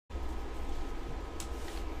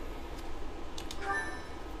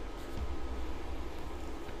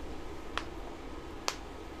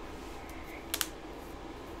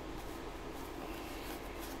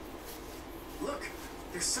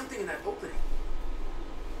something in that opening.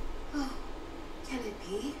 Oh, can it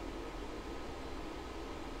be?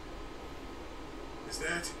 Is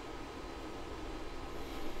that?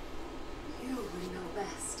 You would know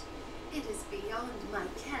best. It is beyond my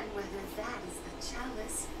ken whether that is the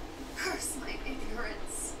chalice. Curse my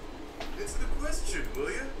ignorance. It's the question,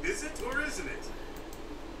 will ya? Is it or isn't it?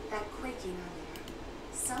 That quaking earlier.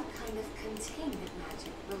 Some kind of containment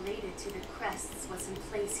magic related to the crests was in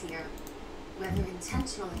place here. Whether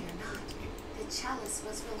intentionally or not, the chalice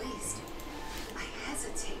was released. I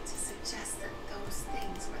hesitate to suggest that those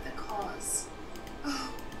things were the cause.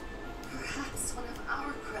 Oh, perhaps one of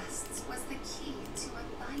our crests was the key to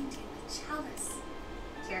unbinding the chalice.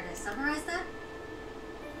 Care to summarize that?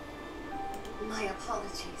 My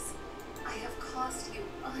apologies. I have caused you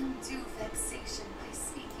undue vexation by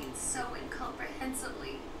speaking so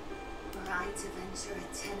incomprehensibly. Were I to venture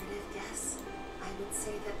a tentative guess, I would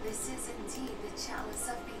say that this is indeed the chalice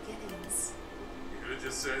of beginnings. You could have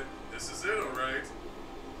just said, this is it, alright.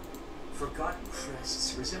 Forgotten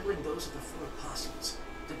crests resembling those of the four apostles,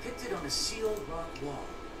 depicted on a sealed rock wall.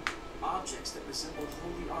 Objects that resemble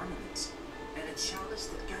holy armaments, and a chalice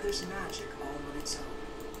that gathers magic all on its own.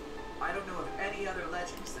 I don't know of any other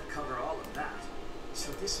legends that cover all of that,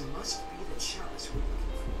 so this must be the chalice we're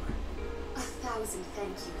looking for. 1,000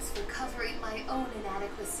 thank yous for covering my own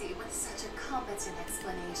inadequacy with such a competent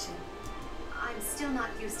explanation. I'm still not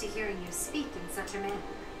used to hearing you speak in such a manner.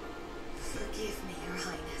 Forgive me, Your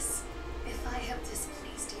Highness. If I have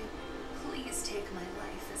displeased you, please take my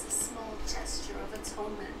life as a small gesture of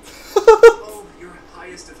atonement. Oh, your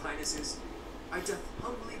highest of highnesses, I doth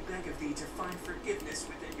humbly beg of thee to find forgiveness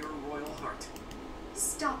within your royal heart.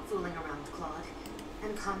 Stop fooling around, Claude.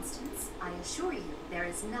 And Constance, I assure you, there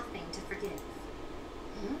is nothing to forgive.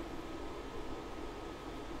 Hmm?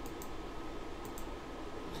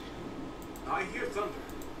 I hear thunder.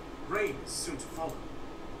 Rain is soon to follow.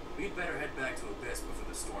 We'd better head back to Abyss before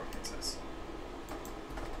the storm hits us.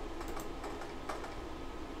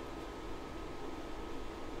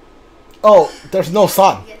 Oh, there's no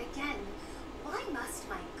sun. Yet again, why must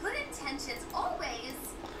my good intentions always...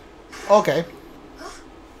 Okay.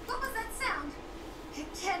 What was that sound? It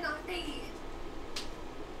cannot be.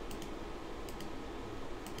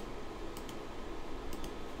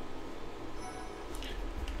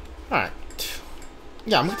 Alright.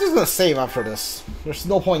 Yeah, I'm just gonna save after this. There's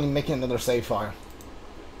no point in making another save file.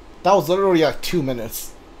 That was literally like 2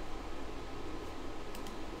 minutes.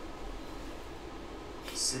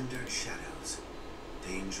 Cindered shadows.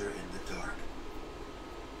 Danger in the dark.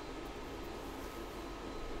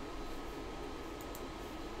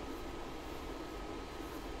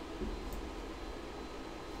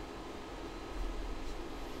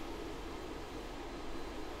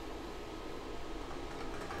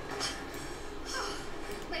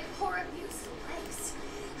 My poor abused legs.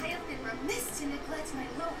 I have been remiss to neglect my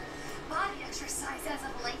lower body exercise as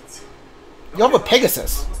of late. You have a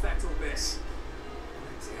Pegasus. Almost back to Abyss.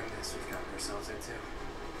 Damn mess we've gotten ourselves into.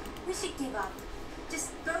 We should give up.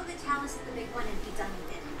 Just throw the chalice at the big one and be done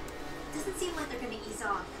with it. Doesn't seem like they're gonna ease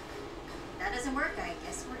off. If that doesn't work, I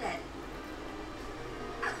guess we're dead.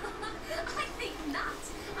 I think not.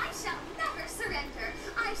 I shall never surrender.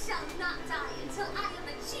 I shall not die until I have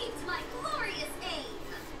achieved my glorious aim.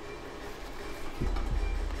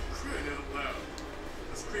 Crying out loud.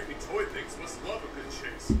 Those creepy toy things must love a good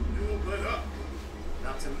chase. They won't let up.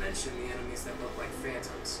 Not to mention the enemies that look like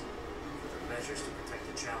phantoms. For the measures to protect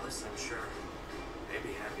the chalice, I'm sure they'd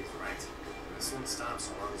be happy, right? This won't stop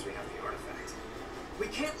so long as we have the artifact. We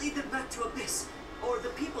can't lead them back to Abyss, or the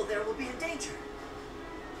people there will be in danger.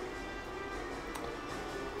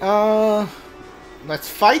 Let's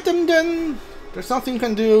fight them then. There's nothing you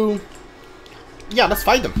can do. Yeah, let's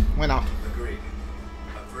fight them. Why not? Agreed.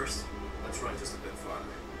 But first, let's run just a bit farther.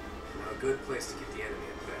 Now, a good place to keep the enemy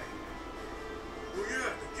at bay. Oh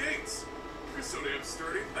yeah, the gates! You're so damn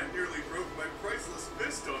sturdy, I nearly broke my priceless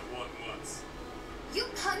fist on one once. You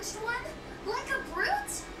punched one? Like a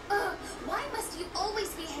brute? Why must you always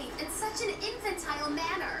behave in such an infantile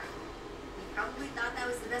manner? He probably thought that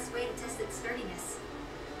was the best way to test its sturdiness.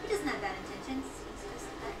 He doesn't have bad intentions. He's just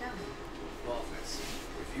that dumb. Ballface,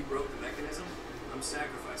 if you broke the mechanism, I'm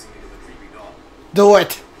sacrificing you to the creepy doll. Do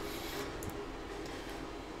it.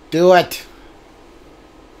 Do it.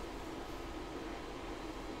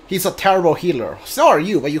 He's a terrible healer. So are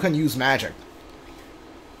you, but you can use magic.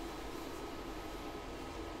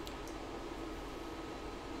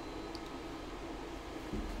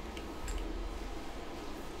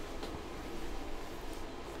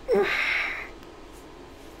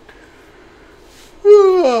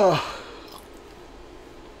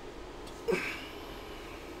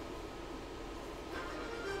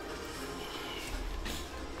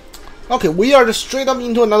 Okay, we are just straight up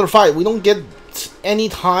into another fight. We don't get any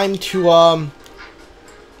time to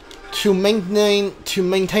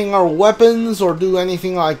maintain our weapons or do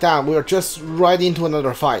anything like that. We are just right into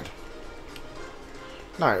another fight.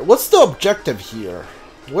 Alright, what's the objective here?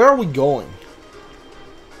 Where are we going?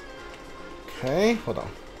 Okay, hold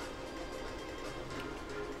on.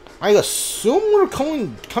 I assume we're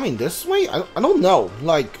coming this way? I don't know.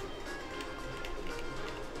 Like,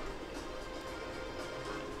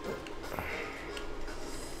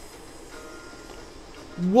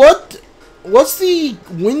 what's the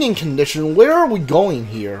winning condition? Where are we going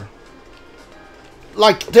here?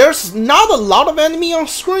 Like, there's not a lot of enemy on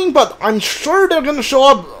screen, but I'm sure they're gonna show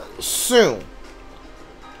up soon.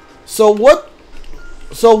 So what?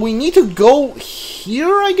 So we need to go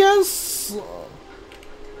here, I guess?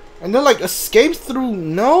 And then, like, escape through...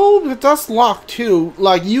 No, but that's locked too.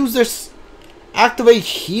 Like, use this... Activate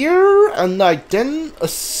here, and, like, then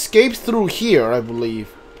escape through here, I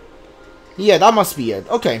believe. Yeah, that must be it.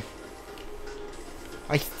 Okay.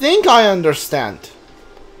 I think I understand.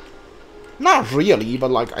 Not really,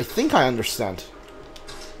 but, like, I think I understand.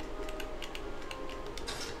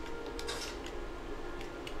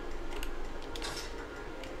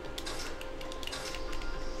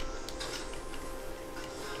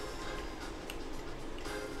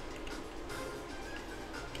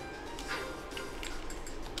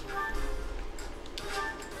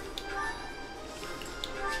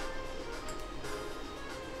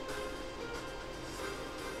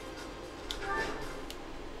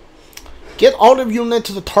 Get all of unit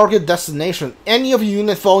to the target destination. Any of your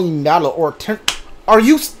unit fall in battle or 10... Are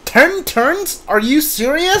you 10 turns? Are you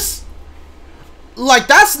serious? Like,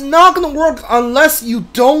 that's not gonna work unless you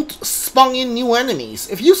don't spawn in new enemies.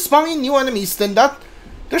 If you spawn in new enemies, then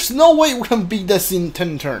there's no way we can beat this in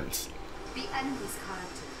 10 turns. The enemy's caught up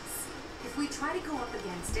to us. If we try to go up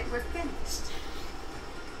against it, we're finished.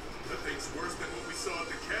 That thing's worse than what we saw at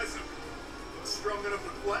the chasm. It's strong enough to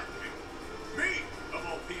flatten me. Me, of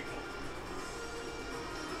all people.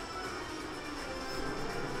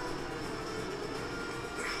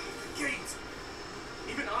 Gate!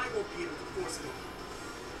 Even I won't be able to force it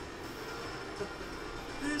open.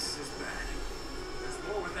 This is bad. There's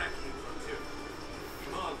more where that came from, too.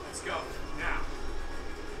 Come on, let's go. Now.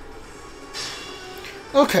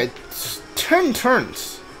 Okay, 10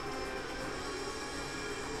 turns.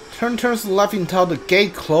 10 turns left until the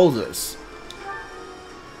gate closes.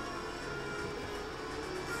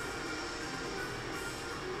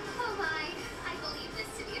 Oh my, I believe this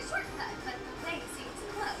to be a shortcut, but the way seems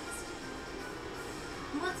closed.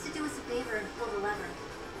 Who wants to do us a favor and pull the lever?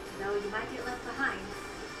 Though you might get left behind.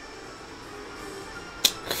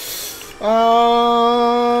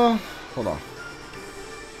 Hold on.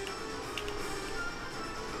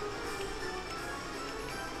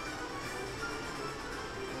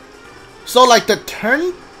 So, like, the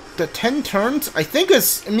 10 turns, I think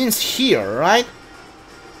it means here, right?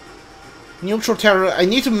 Neutral terror, I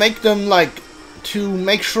need to make them, like, to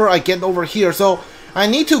make sure I get over here. So, I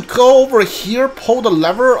need to go over here, pull the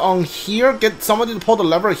lever on here, get somebody to pull the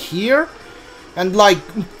lever here, and, like,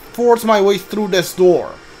 force my way through this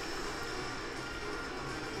door.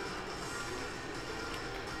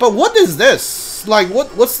 But what is this? Like,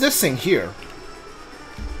 what's this thing here?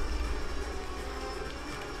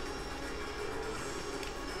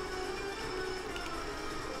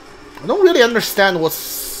 I don't really understand what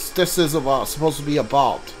this is about, supposed to be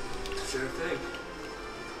about. Sure thing.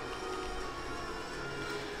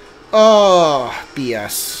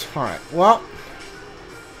 BS. Alright, well.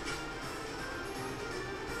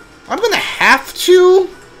 I'm gonna have to.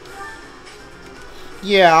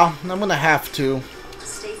 Yeah, I'm gonna have to.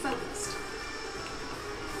 Stay focused.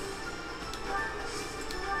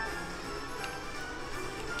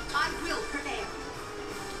 I will prevail.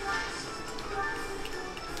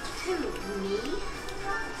 Who, me?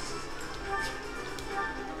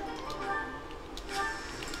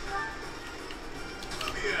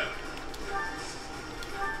 Yeah.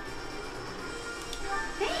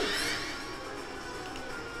 Thanks.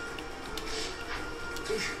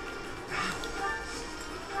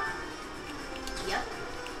 Yep.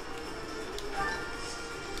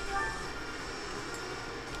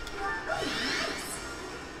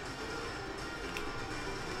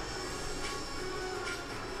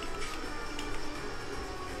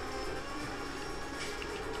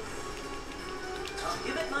 I'll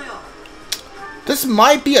give it my all. This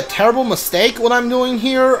might be a terrible mistake what I'm doing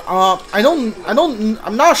here. I don't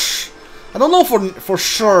know for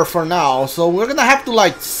sure for now. So we're gonna have to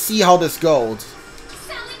like see how this goes.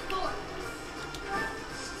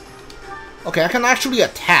 Okay, I can actually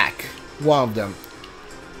attack one of them.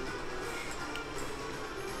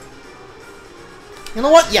 You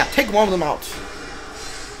know what? Yeah, take one of them out.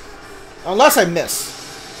 Unless I miss.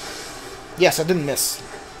 Yes, I didn't miss.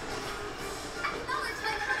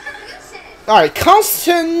 Alright,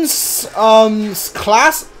 Constance's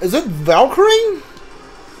class, is it Valkyrie?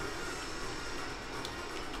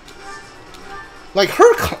 Like,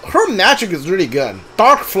 her magic is really good.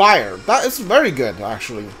 Dark Flyer, that is very good,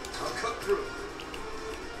 actually.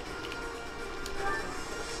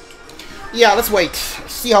 Yeah, let's wait.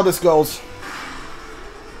 See how this goes.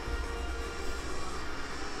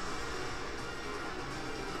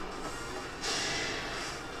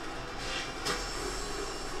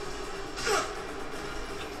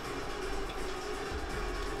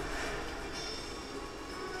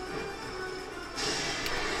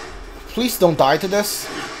 Please don't die to this.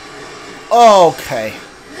 Okay.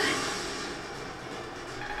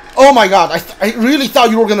 Oh my god, I really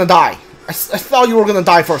thought you were gonna die. I thought you were gonna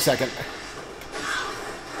die for a second.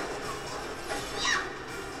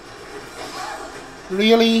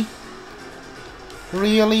 Really?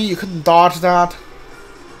 Really? You couldn't dodge that?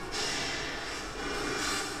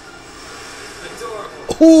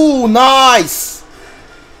 Ooh, nice!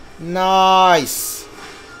 Nice!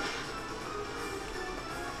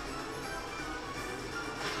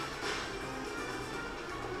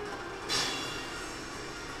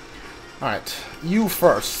 Alright, you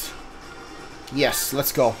first. Yes,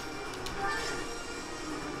 let's go.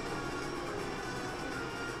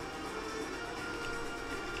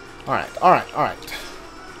 Alright, alright, alright.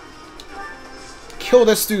 Kill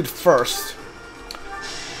this dude first.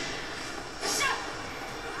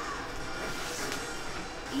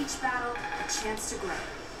 Each battle, a chance to grow.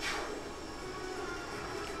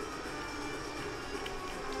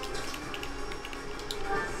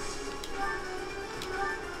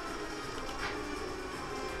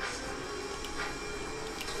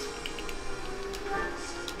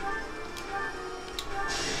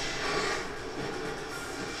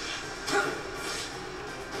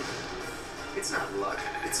 It's not luck,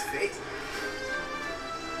 it's fate.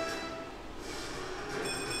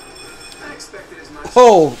 I expected as much.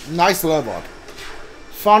 Oh, nice level up.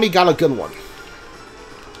 Finally got a good one.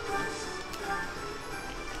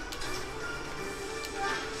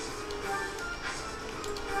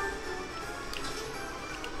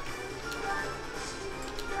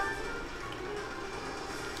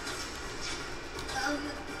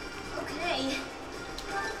 Okay.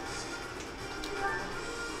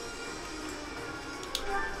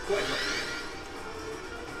 Quite right.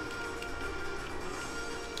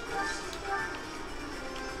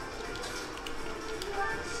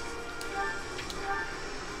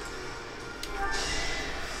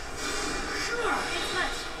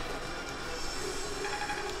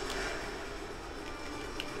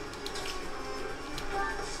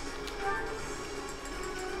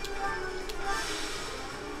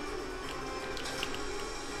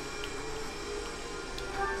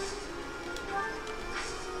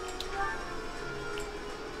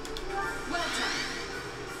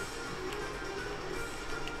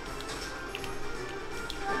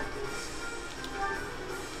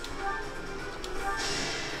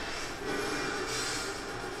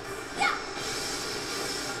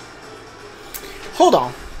 Hold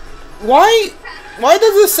on. Why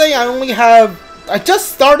does it say I only have... I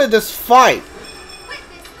just started this fight.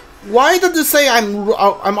 Why does it say I'm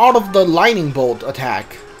out of the lightning bolt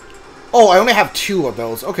attack? Oh, I only have 2 of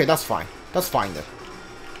those. Okay, that's fine. That's fine then.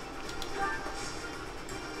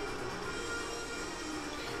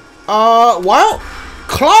 Well,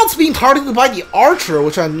 Cloud's being targeted by the archer,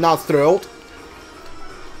 which I'm not thrilled.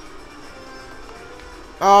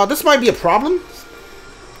 This might be a problem.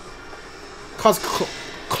 Cause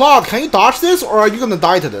Claude, can you dodge this, or are you gonna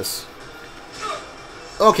die to this?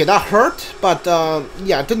 Okay, that hurt, but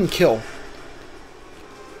yeah, it didn't kill.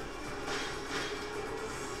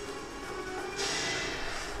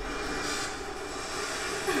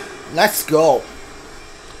 Let's go.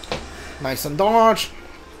 Nice and dodge.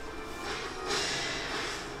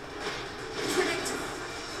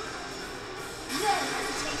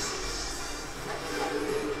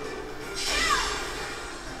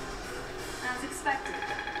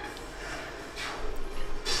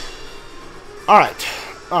 Alright.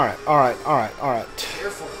 Alright, alright, alright, alright.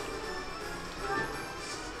 Careful.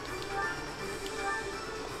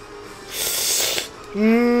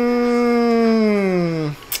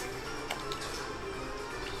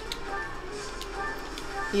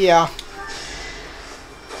 Yeah.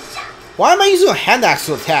 Why am I using a hand axe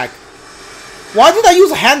to attack? Why did I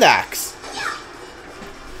use a hand axe?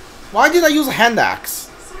 Why did I use a hand axe?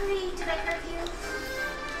 Sorry, did I hurt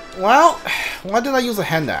you? Well, why did I use a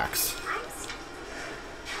hand axe?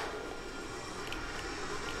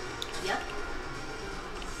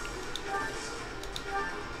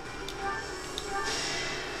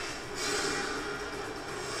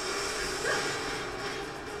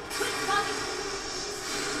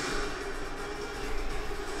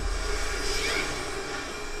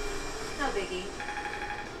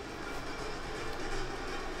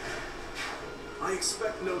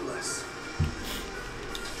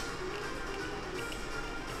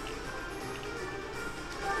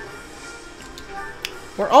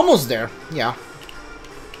 We're almost there. Yeah.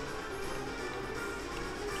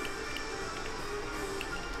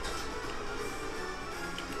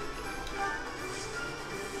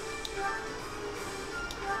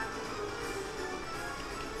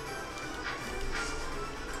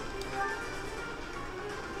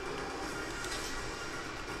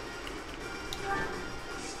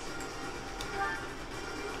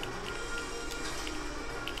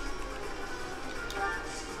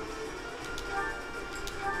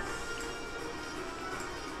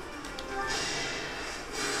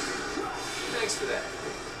 Thanks for that.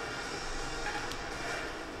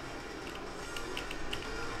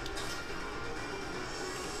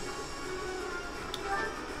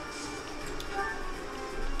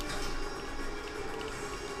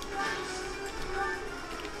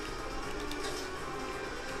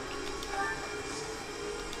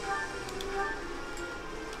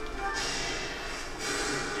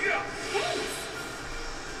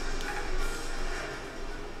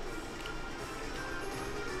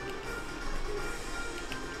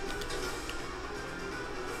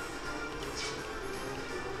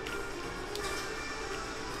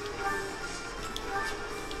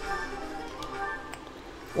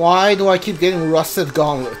 Why do I keep getting rusted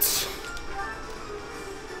gauntlets?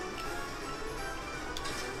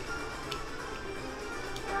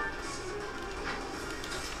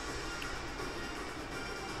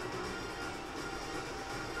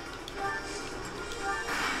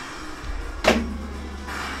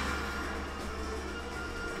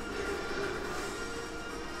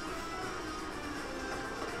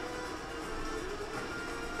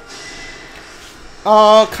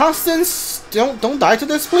 Constance, don't die to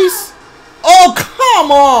this, please. Oh,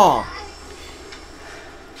 come on!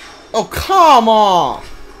 Oh, come on!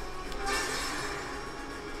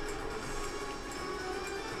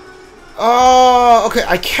 Okay,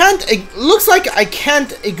 I can't. It looks like I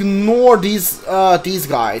can't ignore these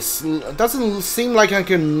guys. It doesn't seem like I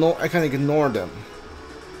can ignore them.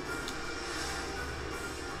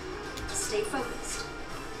 Stay focused.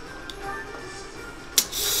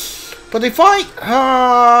 But if I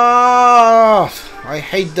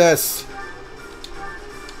hate this.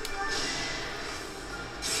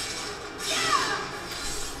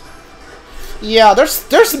 Yeah,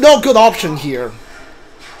 there's no good option here.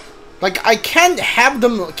 Like, I can't have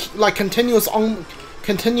them like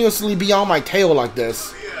continuously be on my tail like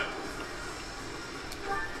this.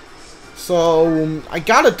 So I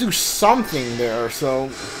gotta do something there. So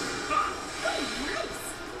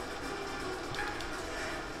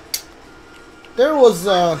there was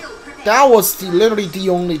that was literally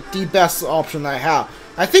the best option I have.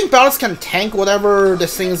 I think Byleth can tank whatever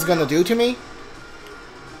this thing is gonna do to me.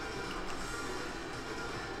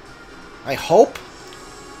 I hope.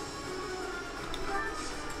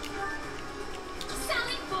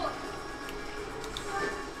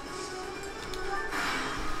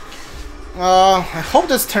 I hope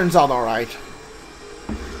this turns out alright.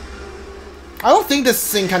 I don't think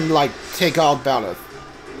this thing can, like, take out Byleth.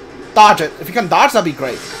 Dodge it. If you can dodge, that'd be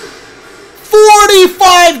great.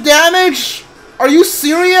 45 damage? Are you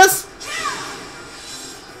serious?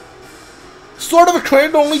 Sword of a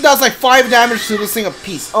Crit only does like 5 damage to this thing a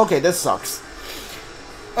piece. Okay, this sucks.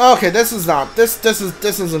 Okay, this is not. This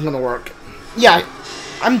isn't gonna work. Yeah,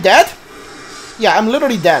 I'm dead? Yeah, I'm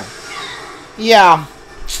literally dead. Yeah.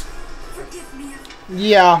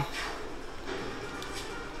 Yeah.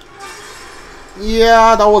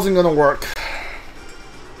 Yeah, that wasn't gonna work.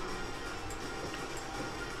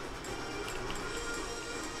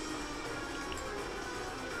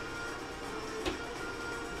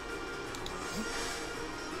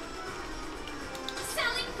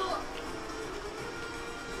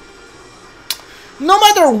 No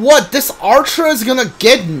matter what, this archer is gonna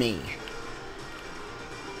get me.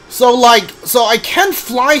 So I can't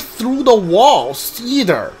fly through the walls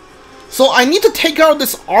either. So I need to take out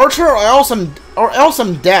this archer, or else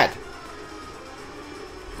I'm dead.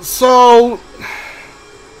 So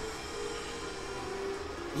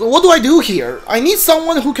what do I do here? I need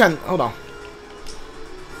someone who can. Hold on.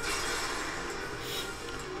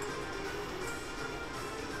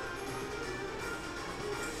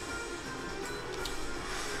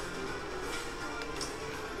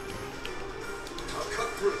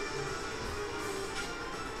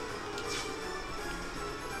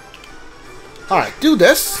 Alright, do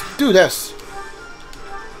this. Do this.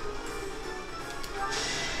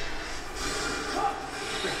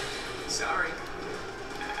 Sorry.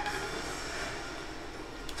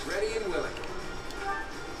 Ready and willing.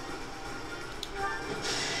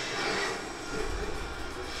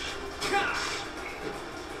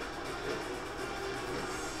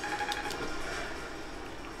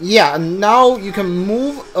 Yeah, and now you can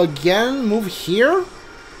move again, move here.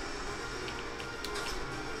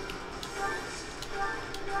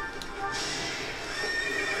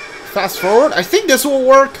 Fast forward. I think this will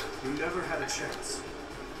work. You never had a chance.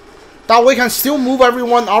 That way I can still move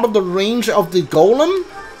everyone out of the range of the golem.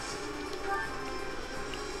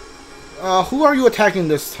 Who are you attacking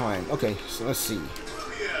this time? Okay, so let's see.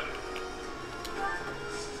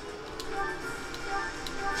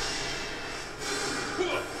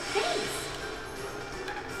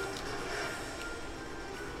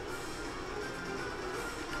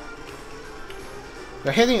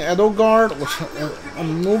 We're hitting Edelgard, which I'll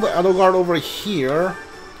move Edelgard over here.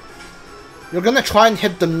 You're gonna try and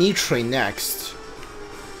hit Dimitri next.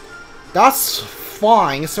 That's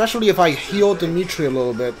fine, especially if I heal Dimitri a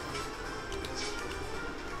little bit.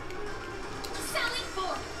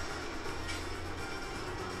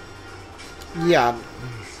 Yeah.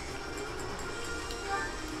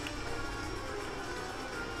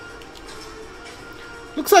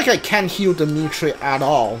 Looks like I can't heal Dimitri at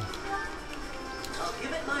all.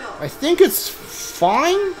 I think it's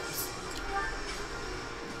fine.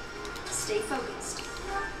 Stay focused.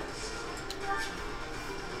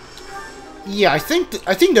 Yeah, I think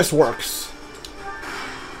this works.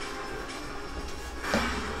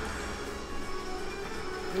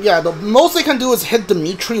 Yeah, the most I can do is hit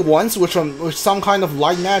Dimitri once, with some kind of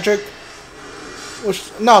light magic.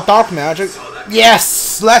 No, dark magic.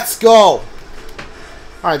 Yes, let's go.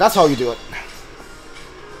 Alright, that's how you do it.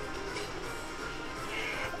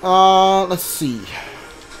 Let's see.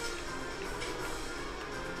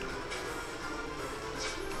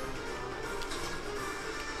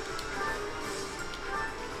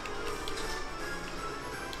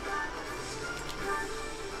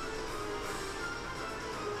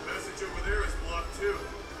 Message over there is blocked too.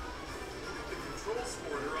 The controls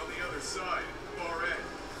for it are on the other side, far end.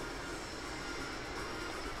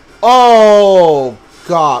 Oh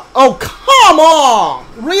God! Oh come on!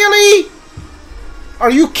 Really? Are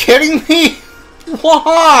you kidding me?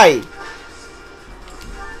 Why?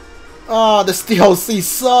 Ah, this DLC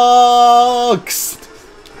sucks.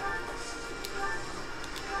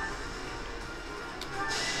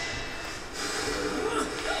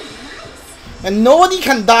 And nobody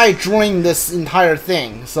can die during this entire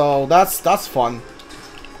thing, so that's fun.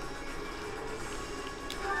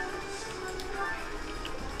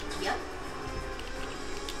 Yep.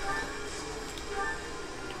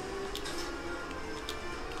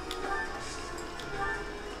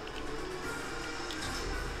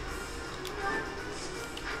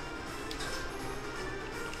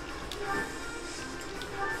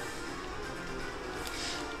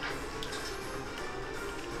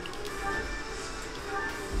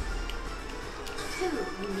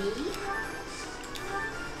 Me?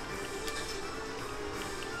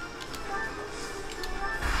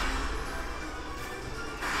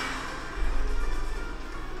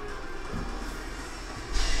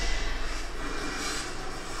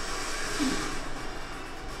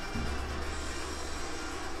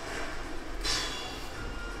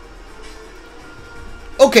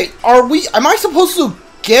 Okay, am I supposed to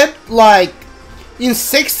get, like, in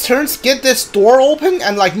 6 turns, get this door open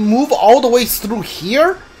and, like, move all the way through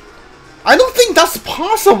here? I don't think that's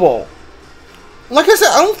possible. Like I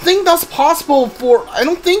said, I don't think that's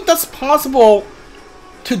possible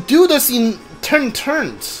to do this in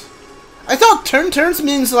turns. I thought turns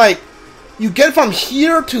means, like, you get from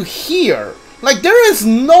here to here. Like, there is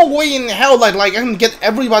no way in hell, like I can get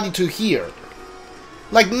everybody to here.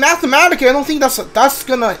 Like, mathematically, I don't think that's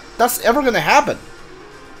ever gonna happen.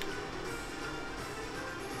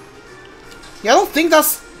 Yeah, I don't think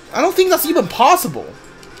that's even possible.